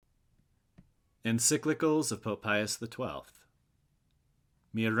Encyclicals of Pope Pius XII.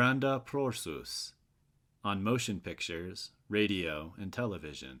 Miranda Prorsus, on motion pictures, radio, and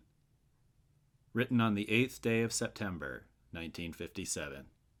television. Written on the 8th day of September, 1957.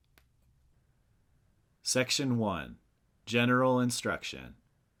 Section 1. General Instruction.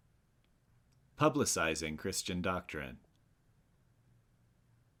 Publicizing Christian Doctrine.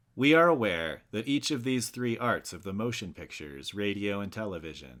 We are aware that each of these three arts of the motion pictures, radio, and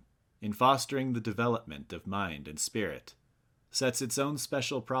television, in fostering the development of mind and spirit, sets its own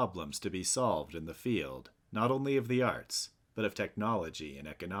special problems to be solved in the field, not only of the arts, but of technology and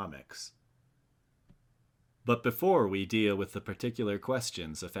economics. But before we deal with the particular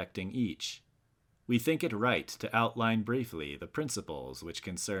questions affecting each, we think it right to outline briefly the principles which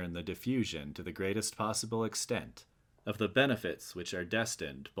concern the diffusion to the greatest possible extent of the benefits which are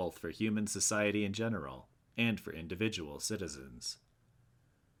destined both for human society in general and for individual citizens.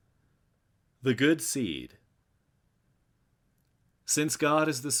 The good seed. Since God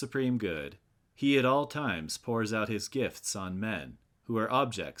is the supreme good, he at all times pours out his gifts on men who are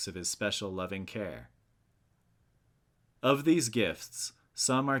objects of his special loving care. Of these gifts,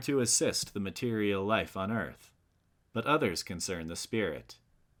 some are to assist the material life on earth, but others concern the spirit,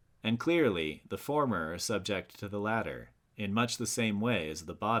 and clearly the former are subject to the latter, in much the same way as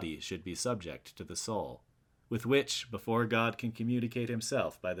the body should be subject to the soul, with which, before God can communicate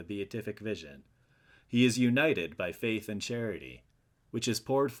himself by the beatific vision, he is united by faith and charity, which is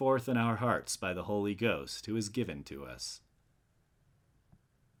poured forth in our hearts by the Holy Ghost who is given to us.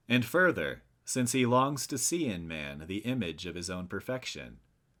 And further, since he longs to see in man the image of his own perfection,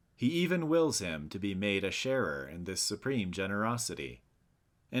 he even wills him to be made a sharer in this supreme generosity,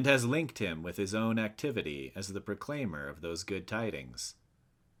 and has linked him with his own activity as the proclaimer of those good tidings,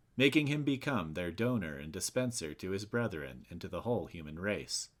 making him become their donor and dispenser to his brethren and to the whole human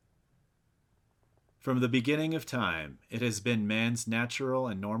race. From the beginning of time, it has been man's natural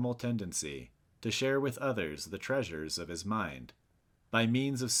and normal tendency to share with others the treasures of his mind, by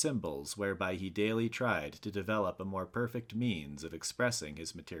means of symbols whereby he daily tried to develop a more perfect means of expressing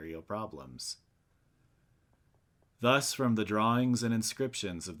his material problems. Thus, from the drawings and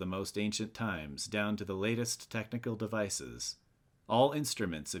inscriptions of the most ancient times down to the latest technical devices, all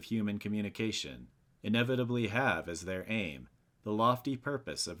instruments of human communication inevitably have as their aim the lofty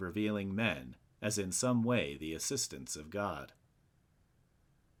purpose of revealing men as in some way the assistants of God.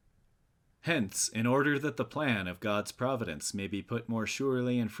 Hence, in order that the plan of God's providence may be put more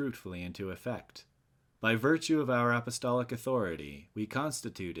surely and fruitfully into effect, by virtue of our apostolic authority, we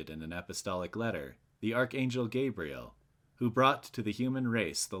constituted in an apostolic letter the Archangel Gabriel, who brought to the human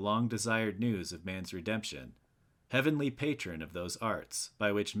race the long-desired news of man's redemption, heavenly patron of those arts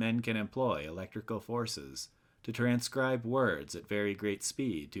by which men can employ electrical forces to transcribe words at very great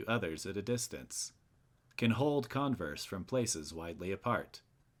speed to others at a distance, can hold converse from places widely apart,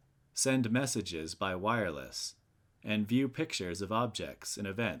 send messages by wireless, and view pictures of objects and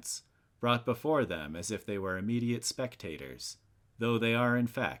events brought before them as if they were immediate spectators, though they are in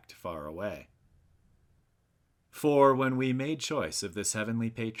fact far away. For when we made choice of this heavenly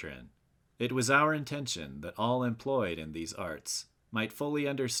patron, it was our intention that all employed in these arts might fully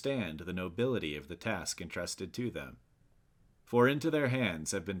understand the nobility of the task entrusted to them. For into their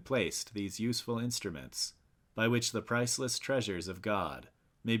hands have been placed these useful instruments, by which the priceless treasures of God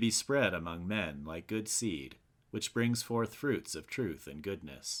may be spread among men like good seed, which brings forth fruits of truth and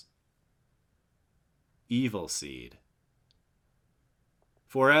goodness. Evil seed.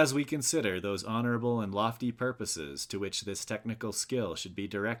 For as we consider those honorable and lofty purposes to which this technical skill should be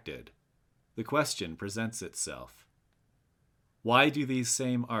directed, the question presents itself: why do these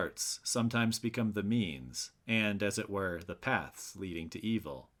same arts sometimes become the means, and, as it were, the paths leading to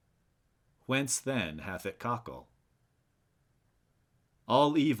evil? Whence then hath it cockle?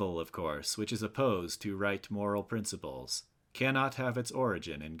 All evil, of course, which is opposed to right moral principles, cannot have its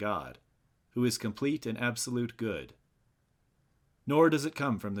origin in God, who is complete and absolute good. Nor does it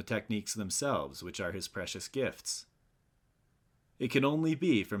come from the techniques themselves, which are his precious gifts. It can only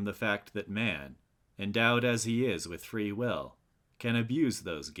be from the fact that man, endowed as he is with free will, can abuse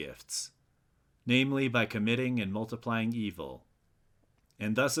those gifts, namely by committing and multiplying evil,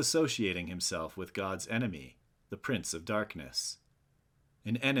 and thus associating himself with God's enemy, the prince of darkness.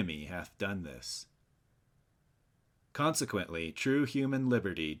 An enemy hath done this. Consequently, true human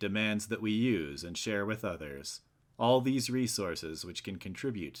liberty demands that we use and share with others all these resources which can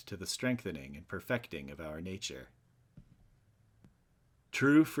contribute to the strengthening and perfecting of our nature.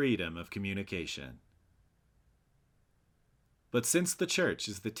 True freedom of communication. But since the Church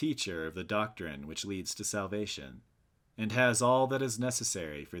is the teacher of the doctrine which leads to salvation, and has all that is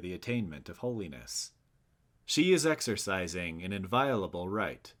necessary for the attainment of holiness. She is exercising an inviolable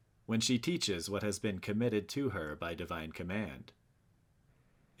right when she teaches what has been committed to her by divine command.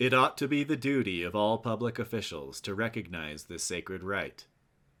 It ought to be the duty of all public officials to recognize this sacred right,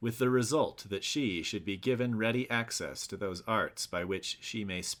 with the result that she should be given ready access to those arts by which she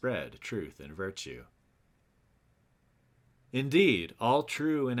may spread truth and virtue. Indeed, all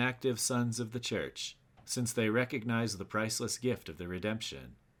true and active sons of the Church, since they recognize the priceless gift of the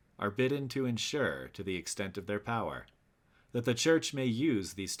redemption, are bidden to ensure, to the extent of their power, that the Church may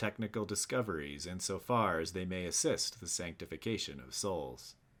use these technical discoveries insofar as they may assist the sanctification of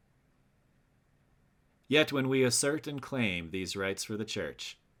souls. Yet when we assert and claim these rights for the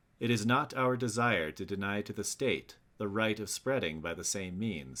Church, it is not our desire to deny to the state the right of spreading by the same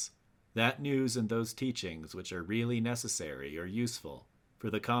means that news and those teachings which are really necessary or useful for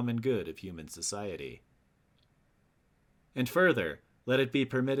the common good of human society. And further, let it be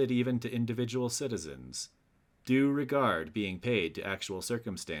permitted even to individual citizens, due regard being paid to actual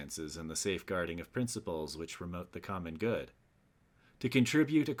circumstances and the safeguarding of principles which promote the common good, to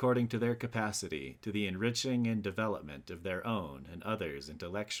contribute according to their capacity to the enriching and development of their own and others'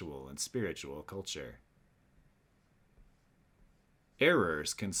 intellectual and spiritual culture.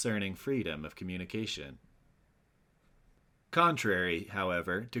 Errors concerning freedom of communication. Contrary,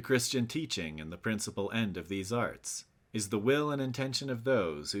 however, to Christian teaching and the principal end of these arts, is the will and intention of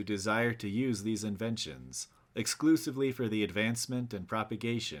those who desire to use these inventions exclusively for the advancement and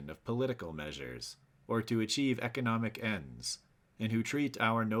propagation of political measures, or to achieve economic ends, and who treat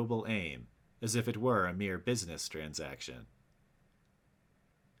our noble aim as if it were a mere business transaction.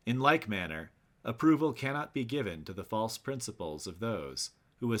 In like manner, approval cannot be given to the false principles of those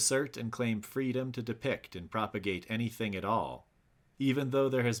who assert and claim freedom to depict and propagate anything at all, even though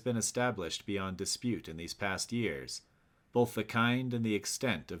there has been established beyond dispute in these past years both the kind and the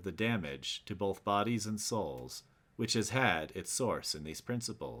extent of the damage to both bodies and souls which has had its source in these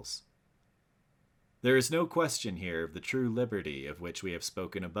principles. There is no question here of the true liberty of which we have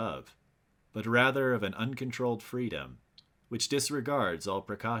spoken above, but rather of an uncontrolled freedom, which disregards all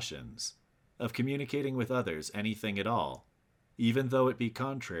precautions, of communicating with others anything at all, even though it be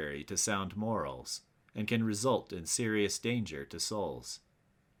contrary to sound morals, and can result in serious danger to souls.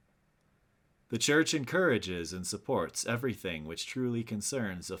 The Church encourages and supports everything which truly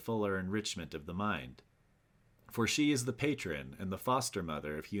concerns a fuller enrichment of the mind, for she is the patron and the foster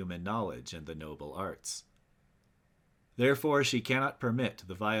mother of human knowledge and the noble arts. Therefore she cannot permit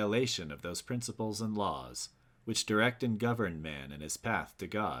the violation of those principles and laws which direct and govern man in his path to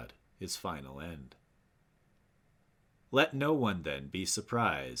God, his final end. Let no one, then, be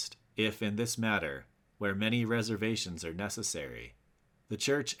surprised if in this matter, where many reservations are necessary, the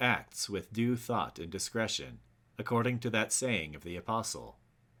Church acts with due thought and discretion, according to that saying of the Apostle,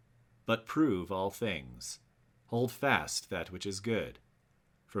 "But prove all things, hold fast that which is good.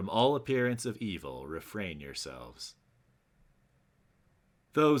 From all appearance of evil refrain yourselves."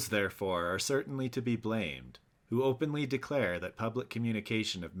 Those, therefore, are certainly to be blamed who openly declare that public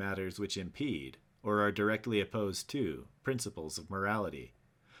communication of matters which impede, or are directly opposed to, principles of morality,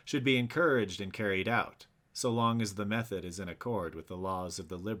 should be encouraged and carried out, so long as the method is in accord with the laws of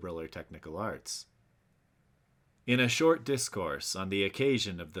the liberal or technical arts. In a short discourse on the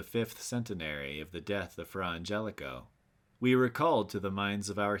occasion of the 5th centenary of the death of Fra Angelico, we recalled to the minds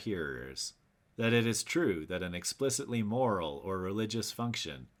of our hearers that it is true that an explicitly moral or religious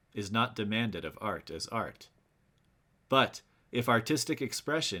function is not demanded of art as art. But if artistic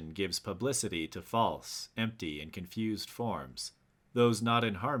expression gives publicity to false, empty, and confused forms, those not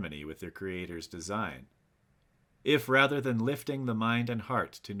in harmony with their Creator's design, if rather than lifting the mind and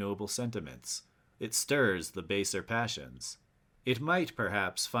heart to noble sentiments, it stirs the baser passions, it might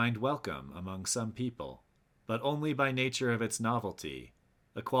perhaps find welcome among some people, but only by nature of its novelty,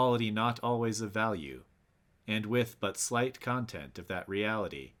 a quality not always of value, and with but slight content of that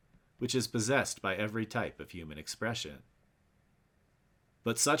reality which is possessed by every type of human expression.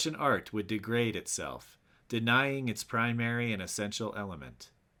 But such an art would degrade itself, denying its primary and essential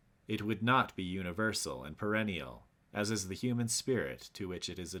element. It would not be universal and perennial, as is the human spirit to which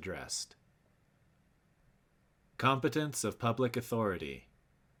it is addressed. Competence of public authority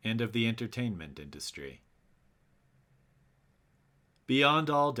and of the entertainment industry. Beyond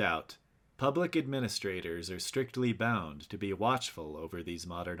all doubt, public administrators are strictly bound to be watchful over these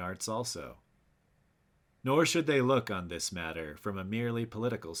modern arts also. Nor should they look on this matter from a merely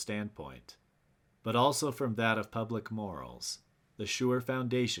political standpoint, but also from that of public morals, the sure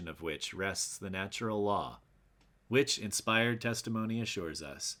foundation of which rests the natural law, which, inspired testimony assures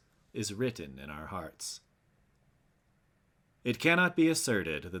us, is written in our hearts. It cannot be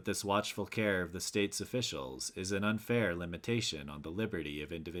asserted that this watchful care of the state's officials is an unfair limitation on the liberty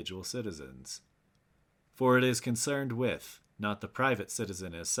of individual citizens, for it is concerned with, not the private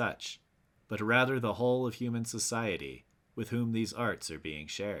citizen as such, but rather the whole of human society with whom these arts are being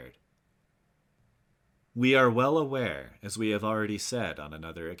shared. We are well aware, as we have already said on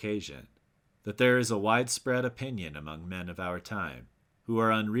another occasion, that there is a widespread opinion among men of our time who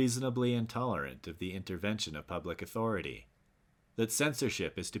are unreasonably intolerant of the intervention of public authority, that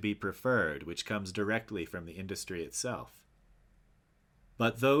censorship is to be preferred which comes directly from the industry itself.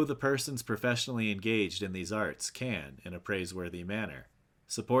 But though the persons professionally engaged in these arts can, in a praiseworthy manner,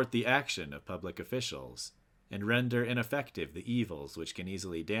 support the action of public officials, and render ineffective the evils which can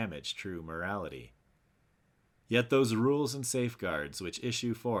easily damage true morality, yet those rules and safeguards which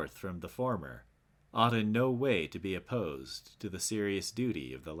issue forth from the former ought in no way to be opposed to the serious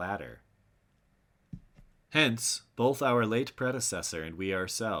duty of the latter. Hence, both our late predecessor and we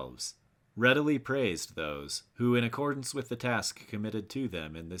ourselves readily praised those who, in accordance with the task committed to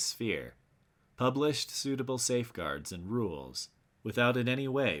them in this sphere, published suitable safeguards and rules, without in any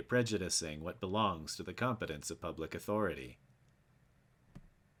way prejudicing what belongs to the competence of public authority.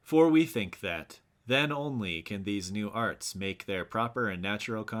 For we think that, then only can these new arts make their proper and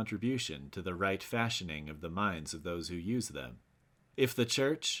natural contribution to the right fashioning of the minds of those who use them, if the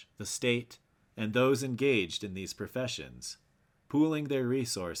Church, the State, and those engaged in these professions, pooling their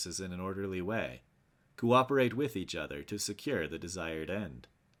resources in an orderly way, cooperate with each other to secure the desired end.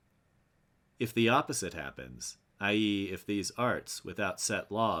 If the opposite happens, i.e., if these arts, without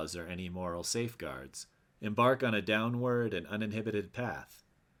set laws or any moral safeguards, embark on a downward and uninhibited path,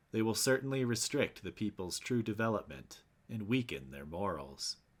 they will certainly restrict the people's true development and weaken their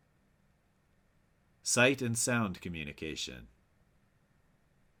morals. Sight and sound communication.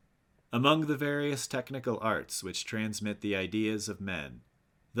 Among the various technical arts which transmit the ideas of men,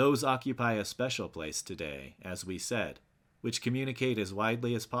 those occupy a special place today, as we said, which communicate as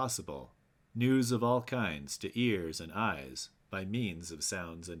widely as possible news of all kinds to ears and eyes by means of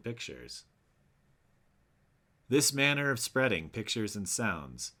sounds and pictures. This manner of spreading pictures and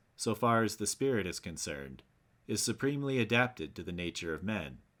sounds, so far as the spirit is concerned, is supremely adapted to the nature of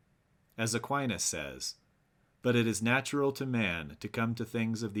men. As Aquinas says, "But it is natural to man to come to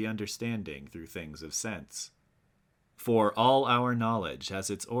things of the understanding through things of sense. For all our knowledge has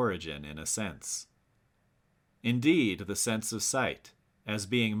its origin in a sense. Indeed, the sense of sight, as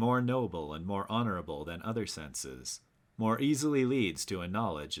being more noble and more honorable than other senses, more easily leads to a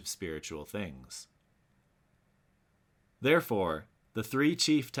knowledge of spiritual things." Therefore, the three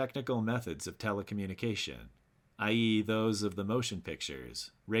chief technical methods of telecommunication, i.e., those of the motion pictures,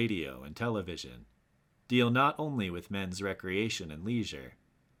 radio, and television, deal not only with men's recreation and leisure,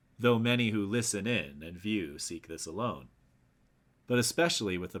 though many who listen in and view seek this alone, but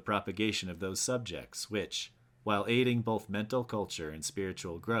especially with the propagation of those subjects which, while aiding both mental culture and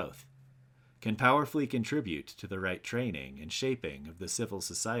spiritual growth, can powerfully contribute to the right training and shaping of the civil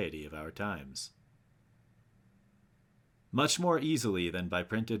society of our times. Much more easily than by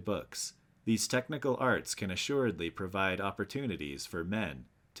printed books, these technical arts can assuredly provide opportunities for men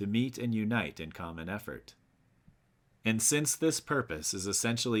to meet and unite in common effort. And since this purpose is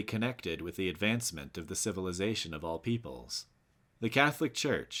essentially connected with the advancement of the civilization of all peoples, the Catholic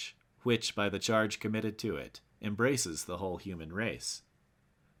Church, which by the charge committed to it embraces the whole human race,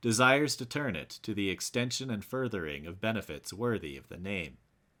 desires to turn it to the extension and furthering of benefits worthy of the name.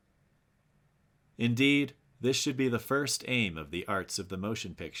 Indeed, this should be the first aim of the arts of the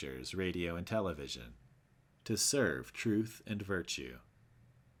motion pictures, radio, and television, to serve truth and virtue.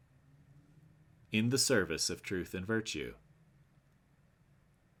 In the service of truth and virtue.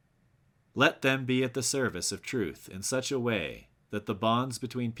 Let them be at the service of truth in such a way that the bonds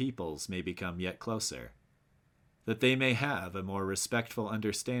between peoples may become yet closer, that they may have a more respectful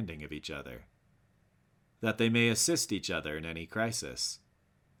understanding of each other, that they may assist each other in any crisis,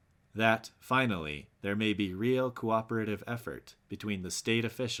 that, finally, there may be real cooperative effort between the state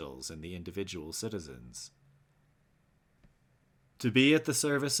officials and the individual citizens. To be at the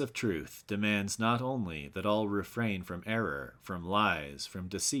service of truth demands not only that all refrain from error, from lies, from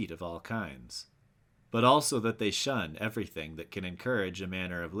deceit of all kinds, but also that they shun everything that can encourage a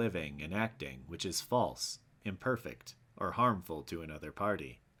manner of living and acting which is false, imperfect, or harmful to another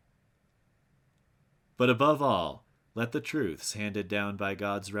party. But above all, let the truths handed down by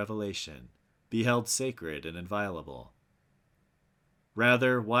God's revelation be held sacred and inviolable.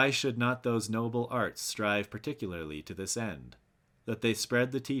 Rather, why should not those noble arts strive particularly to this end, that they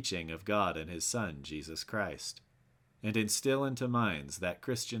spread the teaching of God and his Son, Jesus Christ, and instill into minds that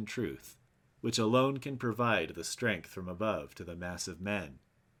Christian truth, which alone can provide the strength from above to the mass of men,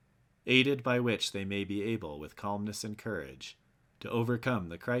 aided by which they may be able with calmness and courage to overcome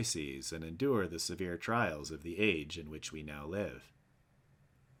the crises and endure the severe trials of the age in which we now live.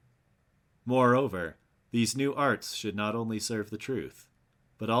 Moreover, these new arts should not only serve the truth,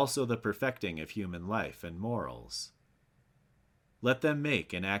 but also the perfecting of human life and morals. Let them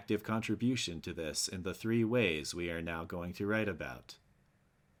make an active contribution to this in the three ways we are now going to write about,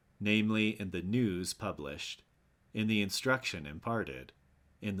 namely in the news published, in the instruction imparted,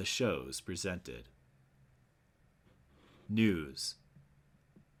 in the shows presented. News.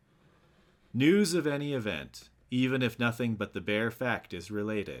 News of any event, even if nothing but the bare fact is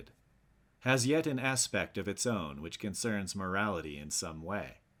related, has yet an aspect of its own which concerns morality in some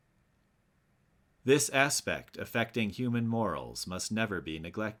way. This aspect affecting human morals must never be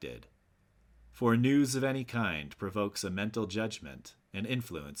neglected, for news of any kind provokes a mental judgment and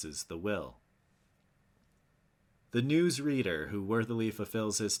influences the will. The news reader who worthily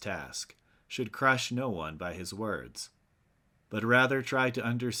fulfills his task should crush no one by his words, but rather try to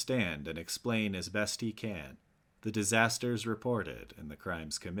understand and explain as best he can the disasters reported and the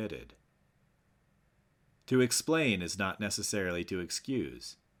crimes committed. To explain is not necessarily to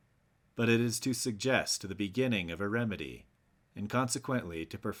excuse, but it is to suggest the beginning of a remedy, and consequently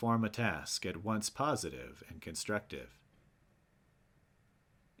to perform a task at once positive and constructive.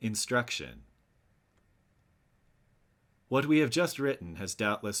 Instruction. What we have just written has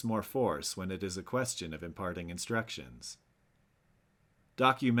doubtless more force when it is a question of imparting instructions.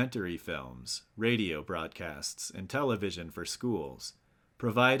 Documentary films, radio broadcasts, and television for schools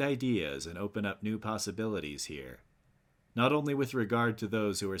provide ideas and open up new possibilities here, not only with regard to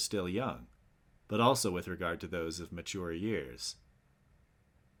those who are still young, but also with regard to those of mature years.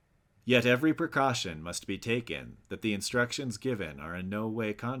 Yet every precaution must be taken that the instructions given are in no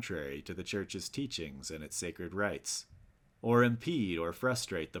way contrary to the Church's teachings and its sacred rites, or impede or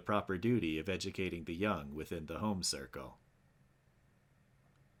frustrate the proper duty of educating the young within the home circle.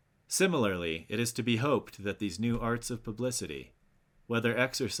 Similarly, it is to be hoped that these new arts of publicity, whether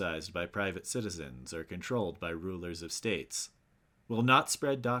exercised by private citizens or controlled by rulers of states, will not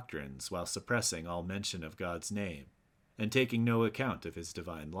spread doctrines while suppressing all mention of God's name and taking no account of his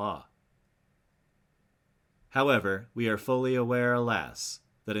divine law. However, we are fully aware, alas,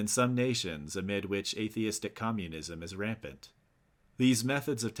 that in some nations amid which atheistic communism is rampant, these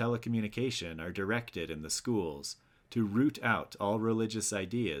methods of telecommunication are directed in the schools to root out all religious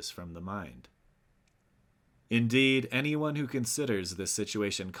ideas from the mind. Indeed, anyone who considers this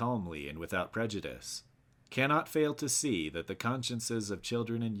situation calmly and without prejudice cannot fail to see that the consciences of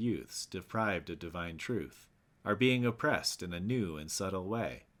children and youths deprived of divine truth are being oppressed in a new and subtle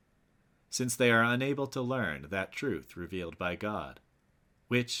way, since they are unable to learn that truth revealed by God,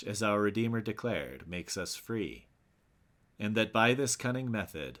 which, as our Redeemer declared, makes us free, and that by this cunning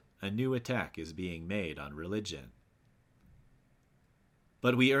method a new attack is being made on religion.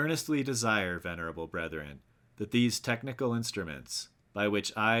 But we earnestly desire, venerable brethren, that these technical instruments, by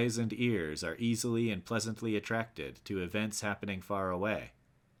which eyes and ears are easily and pleasantly attracted to events happening far away,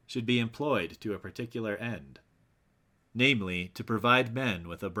 should be employed to a particular end, namely, to provide men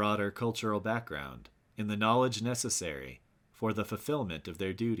with a broader cultural background in the knowledge necessary for the fulfillment of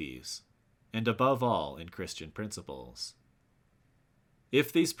their duties, and above all in Christian principles.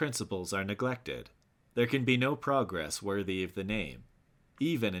 If these principles are neglected, there can be no progress worthy of the name,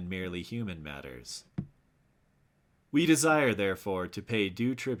 even in merely human matters. We desire, therefore, to pay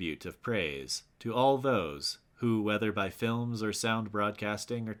due tribute of praise to all those who, whether by films or sound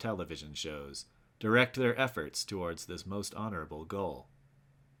broadcasting or television shows, direct their efforts towards this most honorable goal.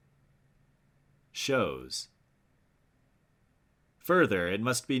 Shows. Further, it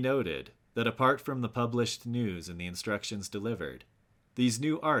must be noted that apart from the published news and the instructions delivered, these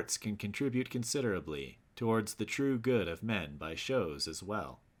new arts can contribute considerably towards the true good of men by shows as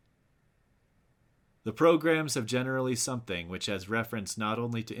well. The programs have generally something which has reference not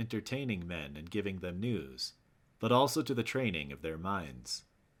only to entertaining men and giving them news, but also to the training of their minds.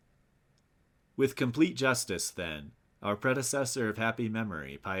 With complete justice, then, our predecessor of happy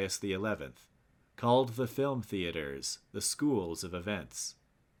memory, Pius XI, called the film theaters the schools of events,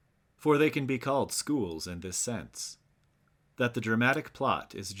 for they can be called schools in this sense, that the dramatic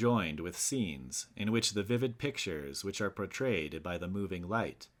plot is joined with scenes in which the vivid pictures which are portrayed by the moving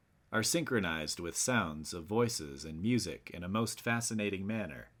light are synchronized with sounds of voices and music in a most fascinating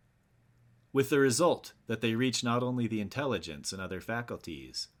manner, with the result that they reach not only the intelligence and other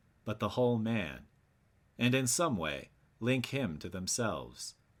faculties, but the whole man, and in some way link him to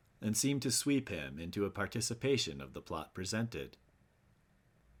themselves, and seem to sweep him into a participation of the plot presented.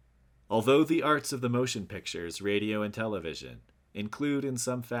 Although the arts of the motion pictures, radio, and television include in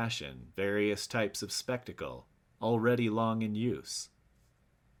some fashion various types of spectacle already long in use,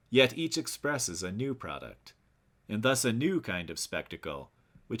 yet each expresses a new product, and thus a new kind of spectacle,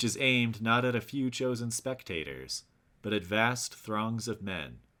 which is aimed not at a few chosen spectators, but at vast throngs of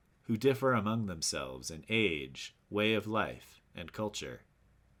men who differ among themselves in age, way of life, and culture.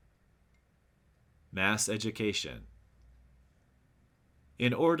 Mass education.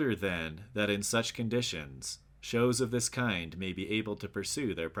 In order, then, that in such conditions shows of this kind may be able to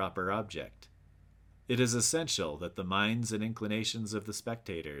pursue their proper object, it is essential that the minds and inclinations of the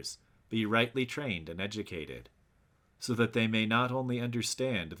spectators be rightly trained and educated, so that they may not only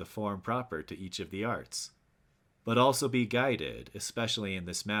understand the form proper to each of the arts, but also be guided, especially in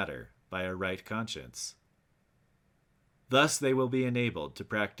this matter, by a right conscience. Thus they will be enabled to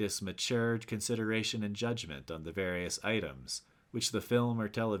practice matured consideration and judgment on the various items which the film or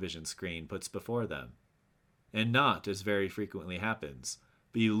television screen puts before them, and not, as very frequently happens,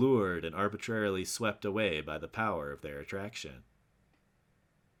 be lured and arbitrarily swept away by the power of their attraction.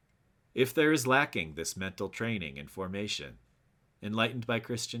 If there is lacking this mental training and formation, enlightened by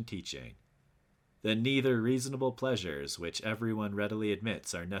Christian teaching, then neither reasonable pleasures which everyone readily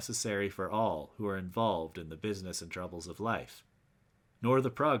admits are necessary for all who are involved in the business and troubles of life, nor the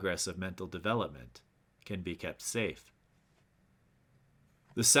progress of mental development, can be kept safe.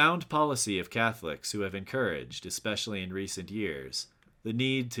 The sound policy of Catholics who have encouraged, especially in recent years, the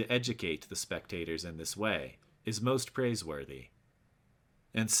need to educate the spectators in this way is most praiseworthy,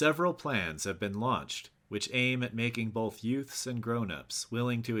 and several plans have been launched which aim at making both youths and grown-ups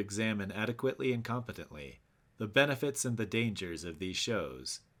willing to examine adequately and competently the benefits and the dangers of these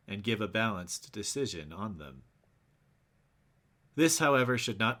shows and give a balanced decision on them. This, however,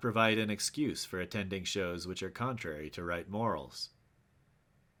 should not provide an excuse for attending shows which are contrary to right morals.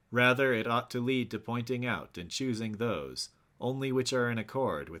 Rather, it ought to lead to pointing out and choosing those only which are in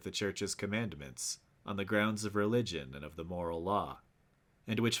accord with the Church's commandments on the grounds of religion and of the moral law,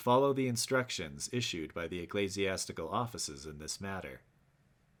 and which follow the instructions issued by the ecclesiastical offices in this matter.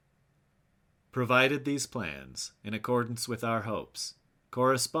 Provided these plans, in accordance with our hopes,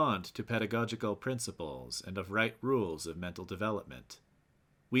 correspond to pedagogical principles and of right rules of mental development,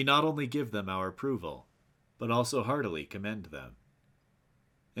 we not only give them our approval, but also heartily commend them.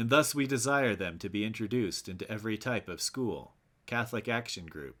 And thus we desire them to be introduced into every type of school, Catholic action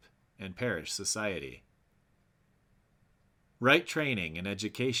group, and parish society. Right training and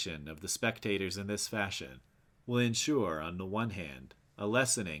education of the spectators in this fashion will ensure, on the one hand, a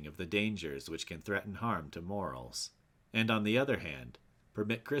lessening of the dangers which can threaten harm to morals, and on the other hand,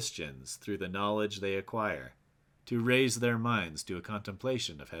 permit Christians, through the knowledge they acquire, to raise their minds to a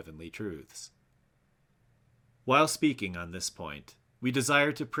contemplation of heavenly truths. While speaking on this point, we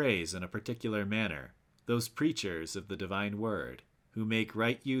desire to praise in a particular manner those preachers of the divine word who make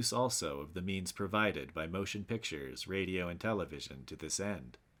right use also of the means provided by motion pictures, radio, and television to this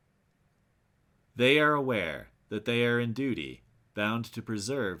end. They are aware that they are in duty bound to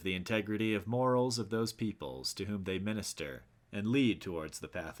preserve the integrity of morals of those peoples to whom they minister and lead towards the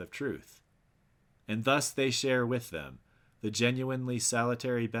path of truth, and thus they share with them the genuinely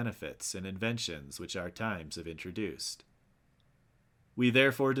salutary benefits and inventions which our times have introduced. We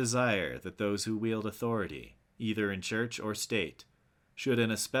therefore desire that those who wield authority, either in church or state, should in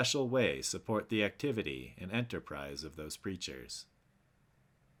a special way support the activity and enterprise of those preachers.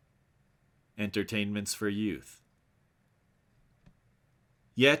 Entertainments for youth.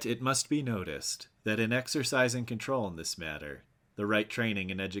 Yet it must be noticed that in exercising control in this matter, the right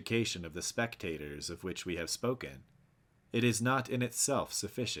training and education of the spectators of which we have spoken, it is not in itself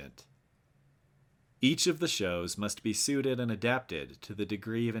sufficient. Each of the shows must be suited and adapted to the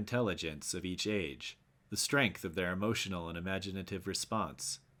degree of intelligence of each age, the strength of their emotional and imaginative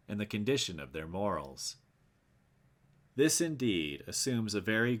response, and the condition of their morals. This indeed assumes a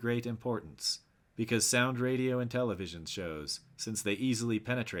very great importance, because sound radio and television shows, since they easily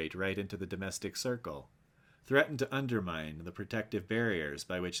penetrate right into the domestic circle, threaten to undermine the protective barriers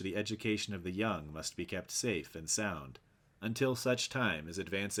by which the education of the young must be kept safe and sound, until such time as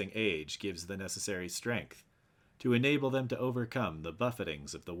advancing age gives the necessary strength to enable them to overcome the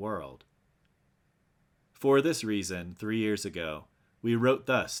buffetings of the world. For this reason, 3 years ago, we wrote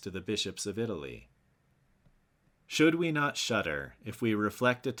thus to the bishops of Italy: Should we not shudder if we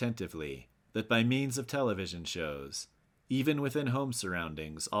reflect attentively that by means of television shows, even within home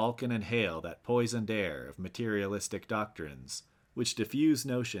surroundings, all can inhale that poisoned air of materialistic doctrines which diffuse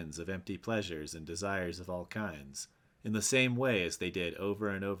notions of empty pleasures and desires of all kinds, in the same way as they did over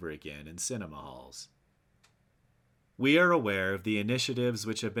and over again in cinema halls? We are aware of the initiatives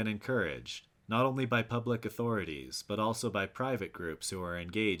which have been encouraged, not only by public authorities, but also by private groups who are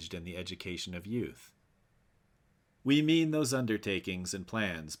engaged in the education of youth. We mean those undertakings and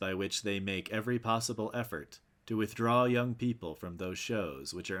plans by which they make every possible effort to withdraw young people from those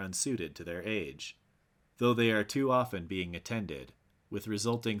shows which are unsuited to their age, though they are too often being attended, with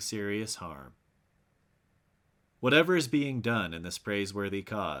resulting serious harm. Whatever is being done in this praiseworthy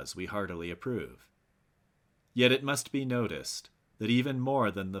cause we heartily approve. Yet it must be noticed that even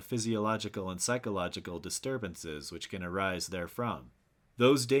more than the physiological and psychological disturbances which can arise therefrom,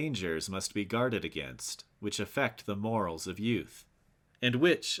 those dangers must be guarded against which affect the morals of youth, and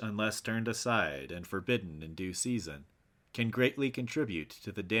which, unless turned aside and forbidden in due season, can greatly contribute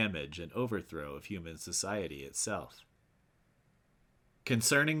to the damage and overthrow of human society itself.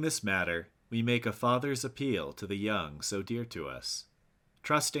 Concerning this matter, we make a father's appeal to the young so dear to us,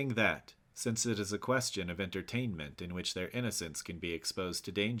 trusting that, since it is a question of entertainment in which their innocence can be exposed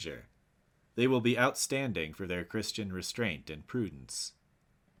to danger, they will be outstanding for their Christian restraint and prudence.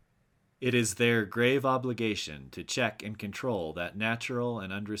 It is their grave obligation to check and control that natural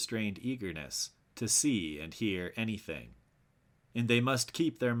and unrestrained eagerness to see and hear anything, and they must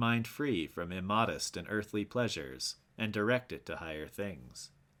keep their mind free from immodest and earthly pleasures and direct it to higher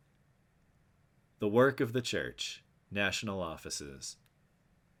things. The work of the Church, National Offices.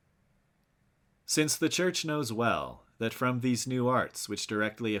 Since the Church knows well that from these new arts which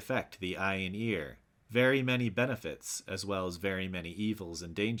directly affect the eye and ear, very many benefits as well as very many evils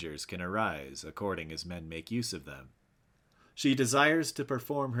and dangers can arise according as men make use of them, she desires to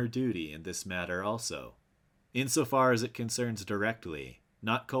perform her duty in this matter also, insofar as it concerns directly,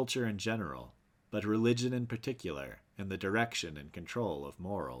 not culture in general, but religion in particular, and the direction and control of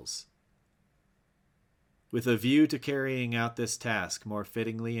morals. With a view to carrying out this task more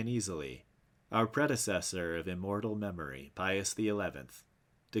fittingly and easily, our predecessor of immortal memory, Pius XI,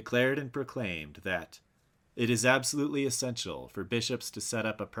 declared and proclaimed that it is absolutely essential for bishops to set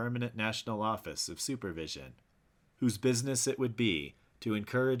up a permanent national office of supervision, whose business it would be to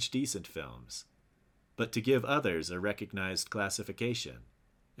encourage decent films, but to give others a recognized classification,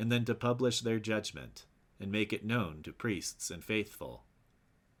 and then to publish their judgment, and make it known to priests and faithful.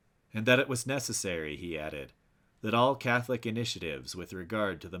 And that it was necessary, he added, that all Catholic initiatives with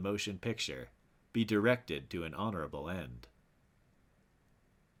regard to the motion picture be directed to an honorable end.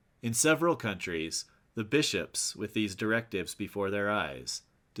 In several countries, the bishops, with these directives before their eyes,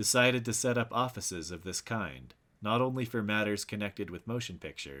 decided to set up offices of this kind, not only for matters connected with motion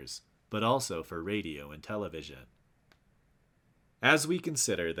pictures, but also for radio and television. As we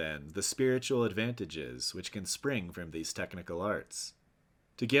consider, then, the spiritual advantages which can spring from these technical arts,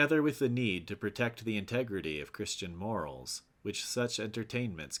 together with the need to protect the integrity of Christian morals, which such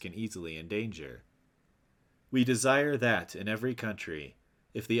entertainments can easily endanger, we desire that in every country,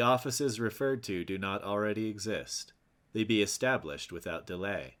 if the offices referred to do not already exist, they be established without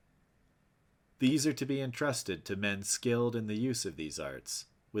delay. These are to be entrusted to men skilled in the use of these arts,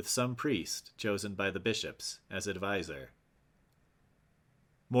 with some priest chosen by the bishops as adviser.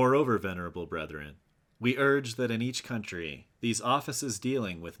 Moreover, venerable brethren, we urge that in each country, these offices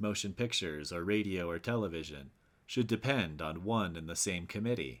dealing with motion pictures or radio or television should depend on one and the same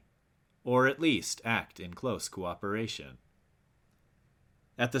committee, or at least act in close cooperation.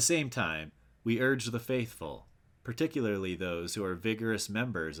 At the same time, we urge the faithful, particularly those who are vigorous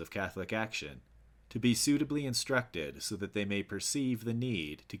members of Catholic action, to be suitably instructed so that they may perceive the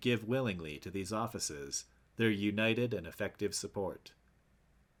need to give willingly to these offices their united and effective support.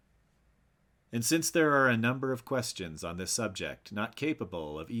 And since there are a number of questions on this subject not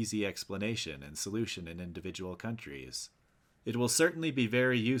capable of easy explanation and solution in individual countries, it will certainly be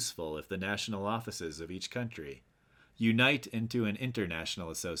very useful if the national offices of each country unite into an international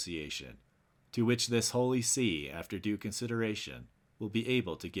association, to which this Holy See, after due consideration, will be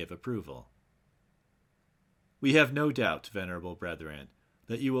able to give approval. We have no doubt, venerable brethren,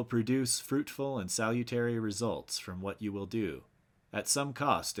 that you will produce fruitful and salutary results from what you will do, at some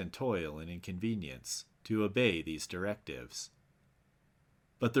cost and toil and inconvenience, to obey these directives.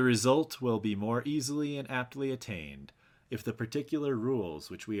 But the result will be more easily and aptly attained if the particular rules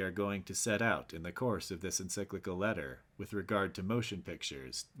which we are going to set out in the course of this encyclical letter with regard to motion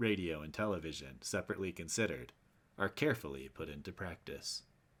pictures, radio, and television, separately considered, are carefully put into practice.